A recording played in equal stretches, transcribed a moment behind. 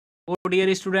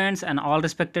Dear students and all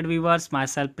respected viewers,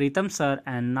 myself Preetham sir,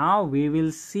 and now we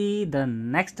will see the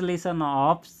next lesson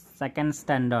of second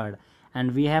standard,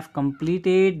 and we have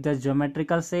completed the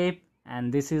geometrical shape,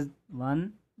 and this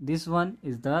one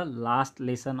is the last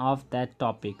lesson of that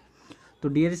topic. तो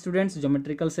dear students,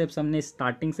 geometrical shapes हमने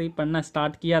starting से ही पढ़ना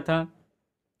start किया था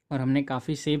और हमने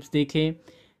काफ़ी shapes देखे।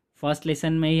 फर्स्ट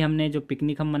लेसन में ही हमने जो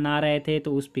पिकनिक हम मना रहे थे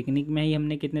तो उस पिकनिक में ही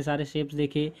हमने कितने सारे शेप्स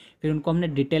देखे, फिर उनको हमने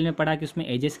डिटेल में पढ़ा कि उसमें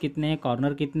एजेस कितने हैं,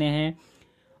 कॉर्नर कितने हैं,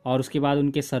 और उसके बाद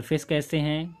उनके सरफेस कैसे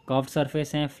हैं, कर्व्ड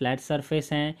सरफेस हैं, फ्लैट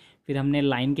सरफेस हैं। फिर हमने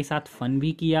लाइन के साथ फ़न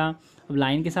भी किया। अब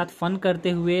लाइन के साथ फ़न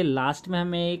करते हुए लास्ट में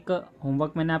हमें एक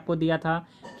होमवर्क मैंने आपको दिया था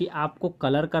कि आपको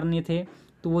कलर करने थे।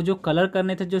 तो वो जो कलर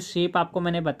करने थे, जो शेप आपको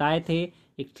मैंने बताए थे,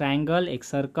 एक ट्रायंगल, एक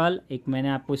सर्कल, एक मैंने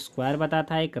आपको स्क्वायर बताया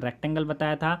था, एक रेक्टेंगल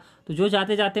बताया था। तो जो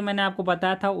जाते जाते मैंने आपको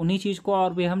बताया था उन्हीं चीज़ को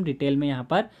और भी हम डिटेल में यहाँ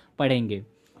पर पढ़ेंगे।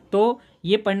 तो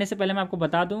ये पढ़ने से पहले मैं आपको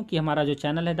बता दूं कि हमारा जो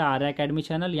चैनल है द आर्या अकेडमी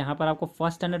चैनल, यहाँ पर आपको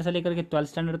फर्स्ट स्टैंडर्ड से लेकर के 12th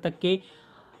स्टैंडर्ड तक के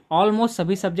ऑलमोस्ट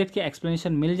सभी सब्जेक्ट के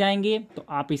एक्सप्लेनेशन मिल जाएंगे। तो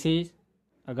आप इसे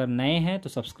अगर नए हैं तो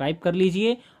सब्सक्राइब कर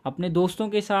लीजिए, अपने दोस्तों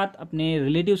के साथ, अपने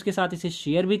रिलेटिव्स के साथ इसे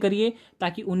शेयर भी करिए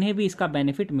ताकि उन्हें भी इसका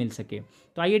बेनिफिट मिल सके।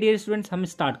 तो आइए डियर स्टूडेंट्स, हम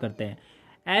स्टार्ट करते हैं।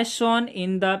 As shown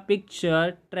in the picture,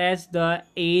 trace the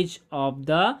edge of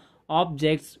the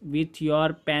objects with your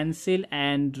pencil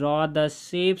and draw the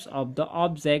shapes of the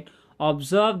object.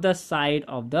 Observe the side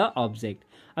of the object.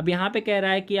 अब यहाँ पे कह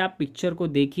रहा है कि आप पिक्चर को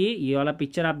देखिए। ये वाला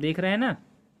पिक्चर आप देख रहे हैं ना,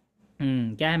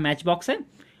 क्या है, मैच बॉक्स है।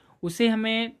 उसे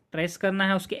हमें ट्रेस करना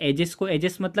है, उसके एजेस को।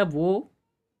 एजेस मतलब वो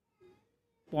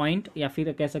पॉइंट या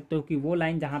फिर कह सकते हो कि वो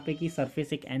लाइन जहाँ पे कि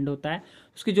सरफेस एक एंड होता है,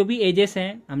 उसके जो भी एजेस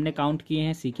हैं हमने काउंट किए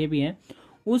हैं, सीखे भी हैं।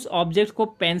 उस ऑब्जेक्ट को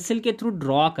पेंसिल के थ्रू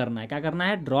ड्रॉ करना है। क्या करना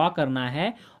है? ड्रॉ करना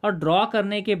है। और ड्रॉ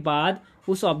करने के बाद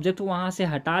उस ऑब्जेक्ट को वहाँ से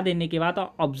हटा देने के बाद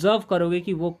ऑब्जर्व करोगे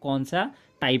कि वो कौन सा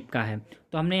टाइप का है।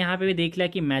 तो हमने यहाँ पे भी देख लिया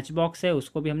कि मैच बॉक्स है,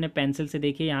 उसको भी हमने पेंसिल से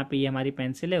देखिए। यहाँ पे ये हमारी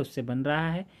पेंसिल है, उससे बन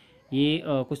रहा है। ये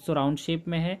कुछ तो राउंड शेप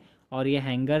में है, और ये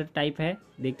हैंगर टाइप है,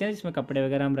 देखते हैं जिसमें कपड़े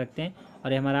वगैरह हम रखते हैं।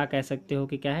 और ये हमारा कह सकते हो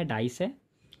कि क्या है, डाइस है,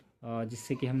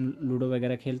 जिससे कि हम लूडो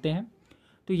वगैरह खेलते हैं।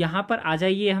 तो यहाँ पर आ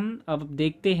जाइए, हम अब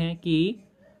देखते हैं कि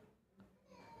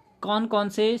कौन कौन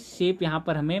से शेप यहाँ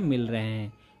पर हमें मिल रहे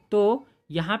हैं। तो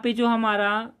यहाँ पे जो हमारा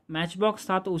मैच बॉक्स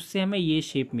था तो उससे हमें ये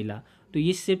शेप मिला। तो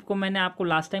इस शेप को मैंने आपको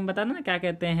लास्ट टाइम बताया ना क्या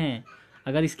कहते हैं,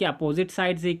 अगर इसके अपोजिट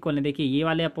साइड से इक्वल है। देखिए ये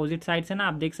वाले अपोजिट साइड से ना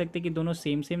आप देख सकते हैं कि दोनों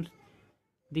सेम सेम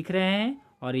दिख रहे हैं,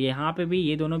 और यहाँ पे भी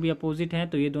ये दोनों भी अपोजिट हैं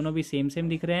तो ये दोनों भी सेम सेम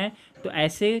दिख रहे हैं। तो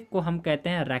ऐसे को हम कहते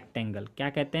हैं रेक्टेंगल। क्या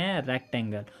कहते हैं?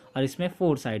 रेक्टेंगल। और इसमें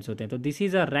 4 साइड्स होते हैं। तो this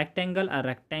is a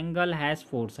rectangle has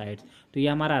 4 sides. तो ये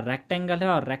हमारा रेक्टेंगल है,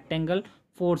 और रेक्टेंगल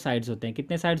 4 साइड्स होते हैं।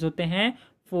 कितने साइड्स होते हैं?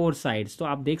 4 साइड्स। तो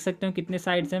आप देख सकते हो कितने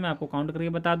साइड्स हैं, मैं आपको काउंट करके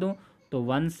बता दूँ। तो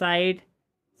 1 side,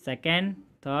 2nd,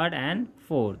 3rd and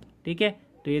 4th। ठीक है,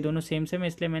 तो ये दोनों सेम सेम है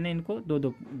इसलिए मैंने इनको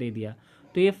 2-2 दे दिया।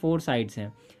 तो ये 4 साइड्स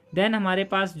हैं। देन हमारे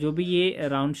पास जो भी ये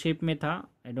राउंड शेप में था,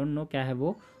 आई डोंट नो क्या है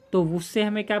वो, तो उससे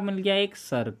हमें क्या मिल गया? एक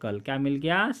सर्कल। क्या मिल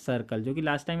गया? सर्कल। जो कि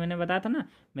लास्ट टाइम मैंने बताया था ना,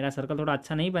 मेरा सर्कल थोड़ा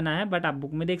अच्छा नहीं बना है, बट आप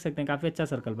बुक में देख सकते हैं काफ़ी अच्छा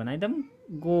सर्कल बना है, एकदम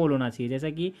गोल होना चाहिए, जैसा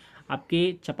कि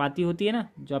आपकी चपाती होती है ना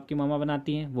जो आपकी मम्मा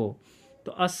बनाती हैं वो।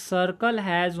 तो a circle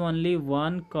has only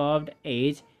 1 curved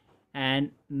edge and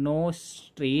no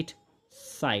straight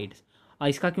sides. और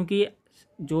इसका क्योंकि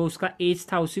जो उसका एज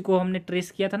था उसी को हमने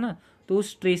ट्रेस किया था ना, तो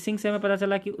उस ट्रेसिंग से हमें पता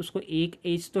चला कि उसको एक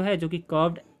एज तो है जो कि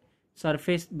कर्व्ड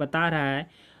सरफेस बता रहा है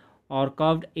और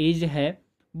कर्व्ड एज है,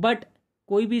 बट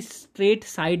कोई भी स्ट्रेट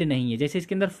साइड नहीं है। जैसे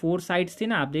इसके अंदर 4 साइड्स थी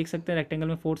ना, आप देख सकते हैं रेक्टेंगल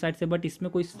में 4 साइड्स है, बट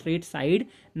इसमें कोई स्ट्रेट साइड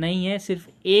नहीं है, सिर्फ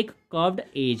एक कर्व्ड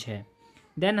एज है।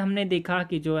 देन हमने देखा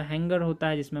कि जो हैंगर होता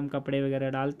है जिसमें हम कपड़े वगैरह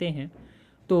डालते हैं,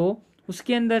 तो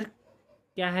उसके अंदर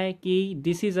क्या है कि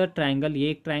दिस इज़ अ ट्रायंगल। ये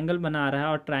एक ट्रायंगल बना रहा है,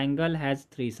 और ट्रायंगल हैज़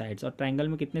 3 साइड्स। और ट्रायंगल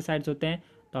में कितने साइड्स होते हैं?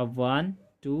 तो अब 1,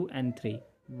 2 एंड 3,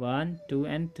 1, 2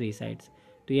 एंड 3 साइड्स।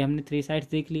 तो ये हमने 3 साइड्स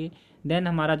देख लिए। देन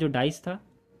हमारा जो डाइस था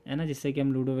है ना, जिससे कि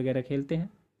हम लूडो वगैरह खेलते हैं,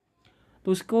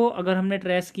 तो उसको अगर हमने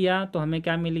ट्रेस किया तो हमें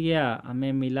क्या मिल गया?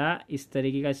 हमें मिला इस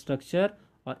तरीके का स्ट्रक्चर,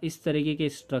 और इस तरीके के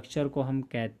स्ट्रक्चर को हम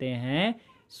कहते हैं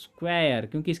स्क्वायर,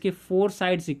 क्योंकि इसके 4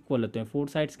 साइड्स इक्वल होते हैं। 4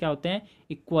 साइड्स क्या होते हैं?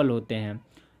 इक्वल होते हैं।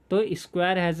 तो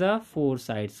स्क्वायर हैज़ अ 4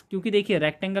 साइड्स, क्योंकि देखिए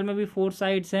रेक्टेंगल में भी 4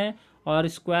 साइड्स हैं और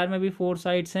स्क्वायर में भी 4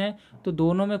 साइड्स हैं, तो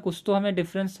दोनों में कुछ तो हमें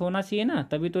डिफरेंस होना चाहिए ना,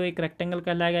 तभी तो एक रेक्टेंगल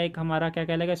कहलाएगा, एक हमारा क्या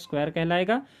कहलाएगा? स्क्वायर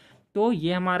कहलाएगा। तो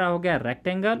ये हमारा हो गया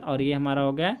रेक्टेंगल, और ये हमारा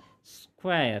हो गया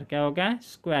स्क्वायर। क्या हो गया?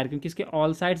 स्क्वायर, क्योंकि इसके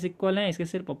ऑल साइड्स इक्वल हैं, इसके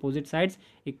सिर्फ अपोजिट साइड्स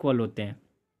इक्वल होते हैं।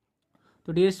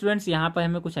 तो डियर स्टूडेंट्स, यहाँ पर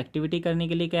हमें कुछ एक्टिविटी करने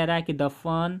के लिए कह रहा है कि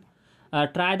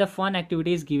try the fun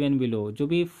activities given below. जो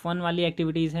भी फन वाली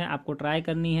एक्टिविटीज़ हैं आपको ट्राई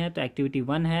करनी है। तो एक्टिविटी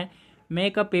 1 है,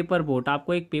 मेक अ पेपर बोट,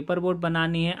 आपको एक पेपर बोट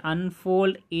बनानी है।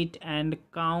 Unfold it and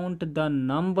count the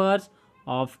numbers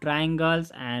of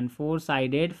triangles and 4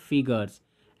 sided figures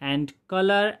and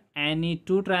colour any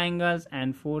 2 triangles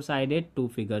and 4 sided 2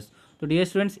 figures. तो डियर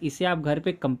स्टूडेंट्स, इसे आप घर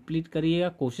पे कंप्लीट करिएगा,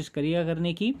 कोशिश करिएगा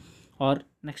करने की, और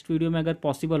नेक्स्ट वीडियो में अगर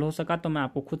पॉसिबल हो सका तो मैं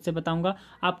आपको खुद से बताऊंगा।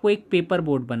 आपको एक पेपर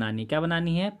बोट बनानी, क्या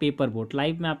बनानी है? Paper boat.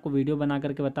 लाइव मैं आपको वीडियो बना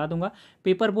करके बता दूंगा।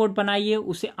 पेपर बोट बनाइए,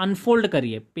 उसे अनफोल्ड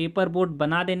करिए। पेपर बोट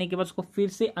बना देने के बाद उसको फिर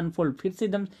से अनफोल्ड, फिर से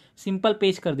एकदम सिंपल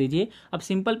पेज कर दीजिए। अब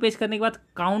सिंपल पेज करने के बाद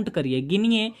काउंट करिए,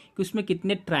 गिनिए कि उसमें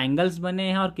कितने ट्राइंगल्स बने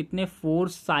हैं और कितने 4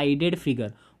 साइडेड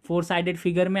फिगर। 4 साइडेड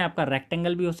फिगर में आपका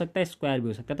रेक्टेंगल भी हो सकता है, स्क्वायर भी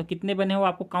हो सकता है, तो कितने बने हो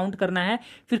आपको काउंट करना है।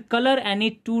 फिर कलर एनी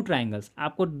 2 ट्राइंगल्स,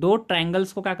 आपको 2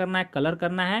 ट्राइंगल्स को क्या करना है? कलर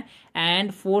करना है।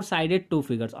 एंड 4 साइडेड 2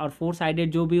 फिगर्स, और 4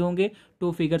 साइडेड जो भी होंगे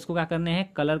 2 फिगर्स को क्या करने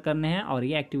हैं? कलर करने हैं। और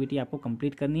ये एक्टिविटी आपको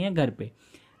कंप्लीट करनी है घर पे।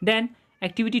 देन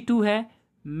एक्टिविटी 2 है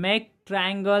make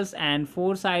triangles and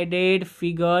 4 sided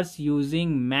figures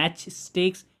using match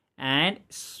sticks and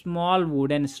small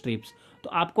wooden strips. तो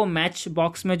आपको मैच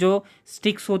बॉक्स में जो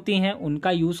स्टिक्स होती हैं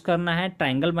उनका यूज़ करना है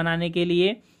ट्राइंगल बनाने के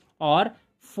लिए, और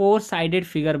 4 साइडेड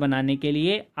फिगर बनाने के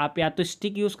लिए आप या तो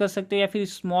स्टिक यूज़ कर सकते हो या फिर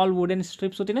स्मॉल वुडन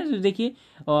स्ट्रिप्स होती है ना, जो देखिए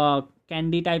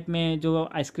कैंडी टाइप में जो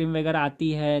आइसक्रीम वगैरह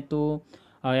आती है, तो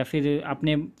या फिर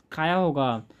आपने खाया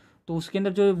होगा तो उसके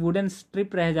अंदर जो वुडन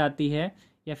स्ट्रिप रह जाती है,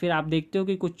 या फिर आप देखते हो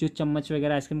कि कुछ जो चम्मच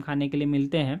वगैरह आइसक्रीम खाने के लिए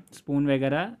मिलते हैं, स्पून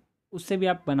वगैरह, उससे भी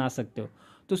आप बना सकते हो।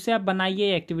 तो उससे आप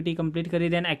बनाइए, एक्टिविटी कंप्लीट करिए।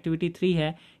 देन एक्टिविटी 3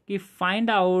 है कि find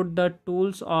out the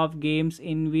tools of games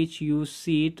in which you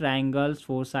see triangles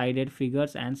 4 sided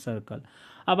figures and circle.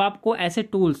 अब आपको ऐसे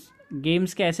टूल्स,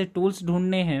 गेम्स के ऐसे टूल्स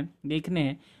ढूंढने हैं, देखने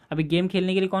हैं। अभी गेम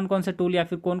खेलने के लिए कौन कौन से टूल या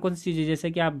फिर कौन कौन सी चीज़ें,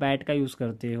 जैसे कि आप बैट का यूज़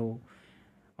करते हो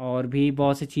और भी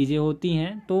बहुत सी चीज़ें होती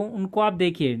हैं, तो उनको आप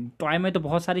देखिए। टॉय में तो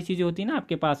बहुत सारी चीज़ें होती हैं ना,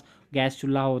 आपके पास गैस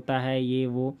चूल्हा होता है, ये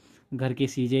वो घर की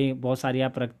चीज़ें बहुत सारी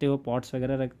आप रखते हो, पॉट्स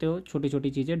वगैरह रखते हो, छोटी छोटी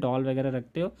चीज़ें, डॉल वगैरह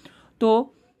रखते हो।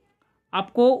 तो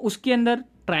आपको उसके अंदर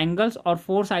ट्रायंगल्स और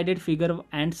 4 साइडेड फिगर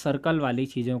एंड सर्कल वाली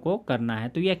चीज़ों को करना है।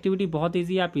 तो ये एक्टिविटी बहुत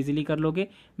ईजी है, आप इजीली कर लोगे।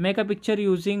 Make a picture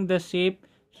using the shape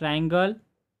triangle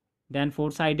then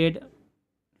 4 sided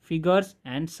figures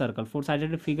and circle. 4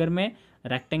 sided figure में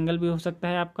रेक्टेंगल भी हो सकता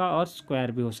है आपका और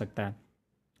स्क्वायर भी हो सकता है।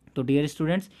 तो डियर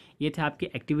स्टूडेंट्स, ये थे आपकी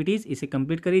एक्टिविटीज़, इसे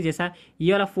कंप्लीट करिए। जैसा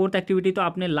ये वाला 4th एक्टिविटी तो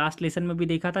आपने लास्ट लेसन में भी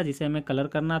देखा था, जिसे हमें कलर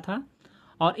करना था,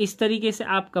 और इस तरीके से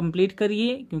आप कंप्लीट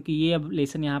करिए, क्योंकि ये अब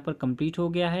लेसन यहाँ पर कंप्लीट हो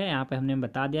गया है। यहाँ पे हमने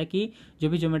बता दिया कि जो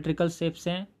भी ज्योमेट्रिकल शेप्स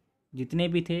हैं जितने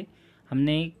भी थे,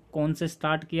 हमने कौन से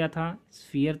स्टार्ट किया था,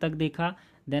 स्फीयर तक देखा।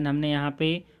 देन हमने यहाँ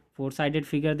पे 4 साइडेड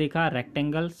फिगर देखा,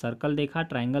 रेक्टेंगल, सर्कल देखा,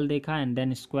 ट्राइंगल देखा, एंड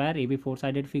देन स्क्वायर। ये भी 4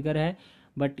 साइडेड फिगर है,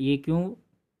 बट ये क्यों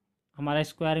हमारा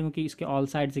स्क्वायर है? क्योंकि इसके ऑल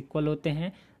साइड्स इक्वल होते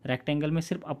हैं। रेक्टेंगल में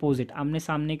सिर्फ अपोजिट, आमने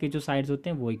सामने के जो साइड्स होते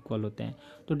हैं वो इक्वल होते हैं।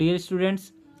 तो डियर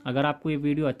स्टूडेंट्स, अगर आपको ये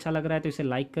वीडियो अच्छा लग रहा है तो इसे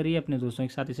लाइक करिए, अपने दोस्तों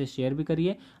के साथ इसे शेयर भी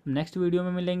करिए। नेक्स्ट वीडियो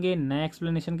में मिलेंगे नए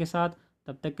एक्सप्लेनेशन के साथ,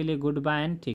 तब तक के लिए गुड बाय एंड टेक।